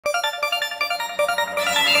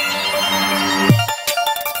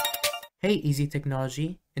Hey Easy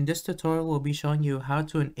Technology, in this tutorial we'll be showing you how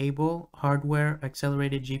to enable hardware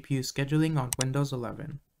accelerated GPU scheduling on Windows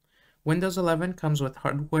 11. Windows 11 comes with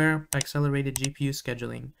hardware accelerated GPU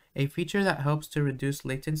scheduling, a feature that helps to reduce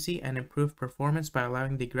latency and improve performance by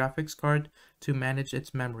allowing the graphics card to manage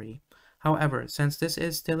its memory. However, since this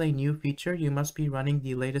is still a new feature, you must be running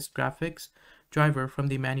the latest graphics driver from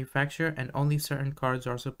the manufacturer and only certain cards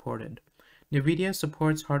are supported. NVIDIA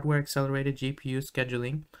supports hardware accelerated GPU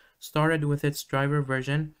scheduling, started with its driver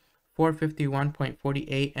version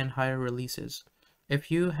 451.48 and higher releases.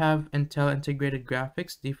 If you have Intel integrated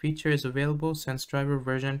graphics, the feature is available since driver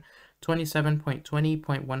version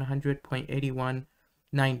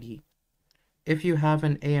 27.20.100.8190. If you have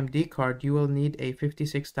an AMD card, you will need a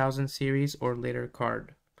 56000 series or later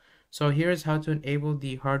card. So here's how to enable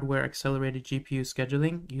the hardware accelerated GPU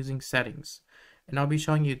scheduling using settings. And I'll be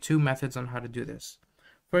showing you two methods on how to do this.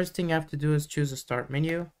 First thing you have to do is choose the start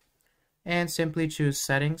menu and simply choose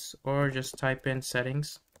settings, or just type in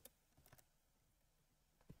settings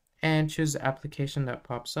and choose the application that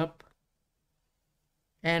pops up.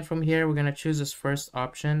 And from here we're going to choose this first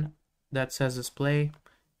option that says display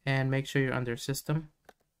and make sure you're under system,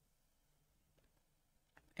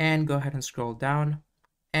 and go ahead and scroll down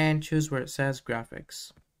and choose where it says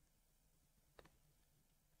graphics.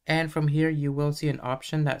 And from here you will see an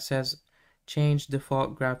option that says change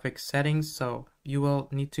default graphics settings, so you will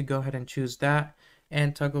need to go ahead and choose that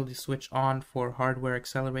and toggle the switch on for hardware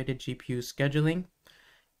accelerated GPU scheduling.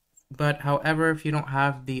 But however, if you don't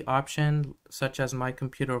have the option, such as my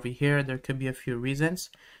computer over here, there could be a few reasons.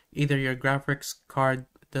 Either your graphics card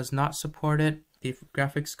does not support it, the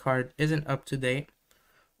graphics card isn't up to date,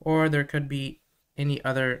 or there could be any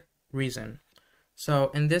other reason. So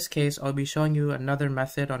in this case, I'll be showing you another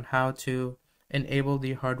method on how to enable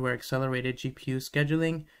the hardware accelerated GPU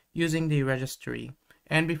scheduling using the registry.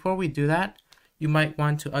 And before we do that, you might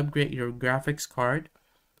want to upgrade your graphics card.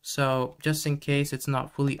 So just in case it's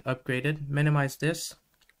not fully upgraded, minimize this,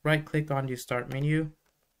 right click on the start menu,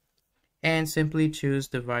 and simply choose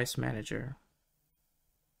Device Manager.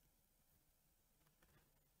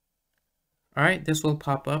 Alright, this will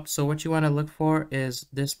pop up. So what you want to look for is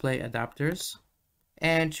display adapters,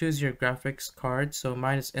 and choose your graphics card. So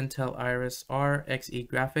mine is Intel Iris R Xe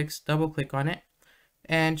graphics. Double click on it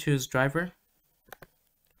and choose driver,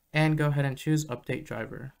 and go ahead and choose update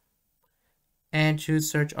driver, and choose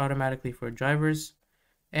search automatically for drivers,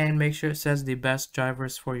 and make sure it says the best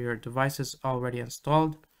drivers for your device is already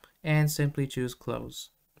installed, and simply choose close.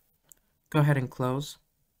 Go ahead and close,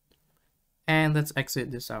 and let's exit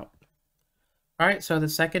this out. Alright, so the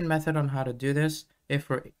second method on how to do this, if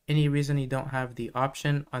for any reason you don't have the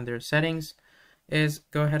option under settings, is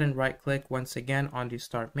go ahead and right click once again on the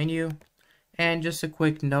start menu. And just a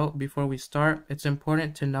quick note before we start, it's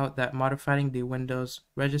important to note that modifying the Windows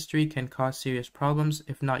registry can cause serious problems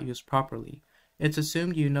if not used properly. It's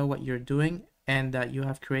assumed you know what you're doing and that you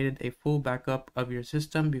have created a full backup of your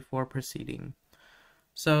system before proceeding.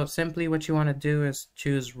 So simply what you want to do is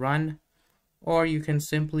choose run, or you can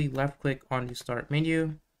simply left click on the start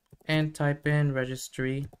menu and type in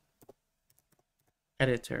registry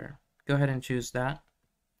editor. Go ahead and choose that.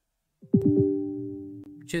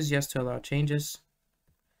 Choose yes to allow changes.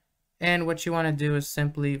 And what you want to do is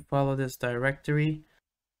simply follow this directory.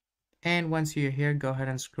 And once you're here, go ahead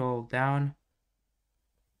and scroll down.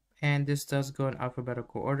 And this does go in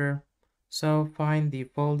alphabetical order. So find the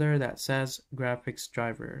folder that says graphics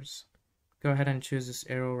drivers. Go ahead and choose this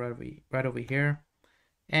arrow right over here.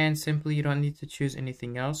 And simply you don't need to choose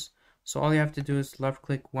anything else. So all you have to do is left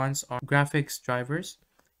click once on graphics drivers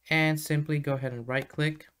and simply go ahead and right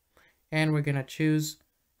click, and we're going to choose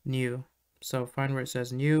new. So find where it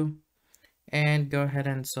says new and go ahead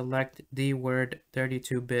and select the word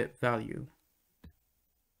 32-bit value.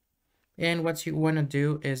 And what you want to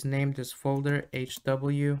do is name this folder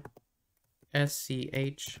HWSCH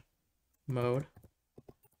mode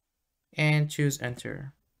and choose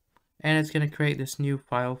enter. And it's going to create this new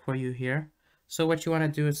file for you here. So what you want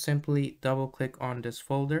to do is simply double click on this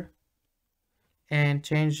folder and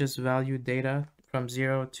change this value data from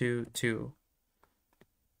 0 to 2.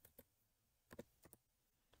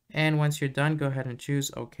 And once you're done, go ahead and choose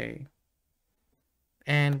OK.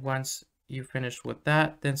 And once you finish with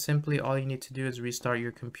that, then simply all you need to do is restart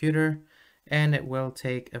your computer and it will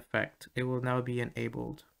take effect. It will now be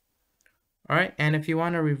enabled. Alright, and if you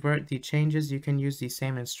want to revert the changes, you can use the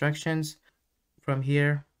same instructions. From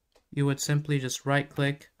here, you would simply just right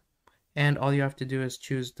click and all you have to do is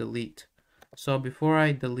choose delete. So before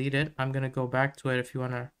I delete it, I'm going to go back to it. If you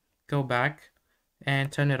want to go back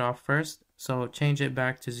and turn it off first, so change it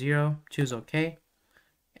back to 0, choose OK.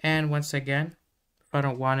 And once again, if I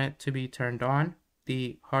don't want it to be turned on,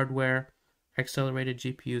 the hardware accelerated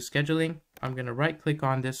GPU scheduling, I'm going to right click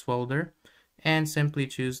on this folder and simply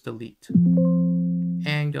choose delete.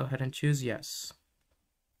 And go ahead and choose yes.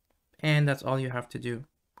 And that's all you have to do.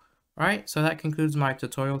 Alright, so that concludes my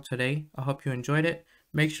tutorial today. I hope you enjoyed it.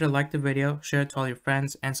 Make sure to like the video, share it to all your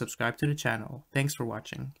friends, and subscribe to the channel. Thanks for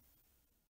watching.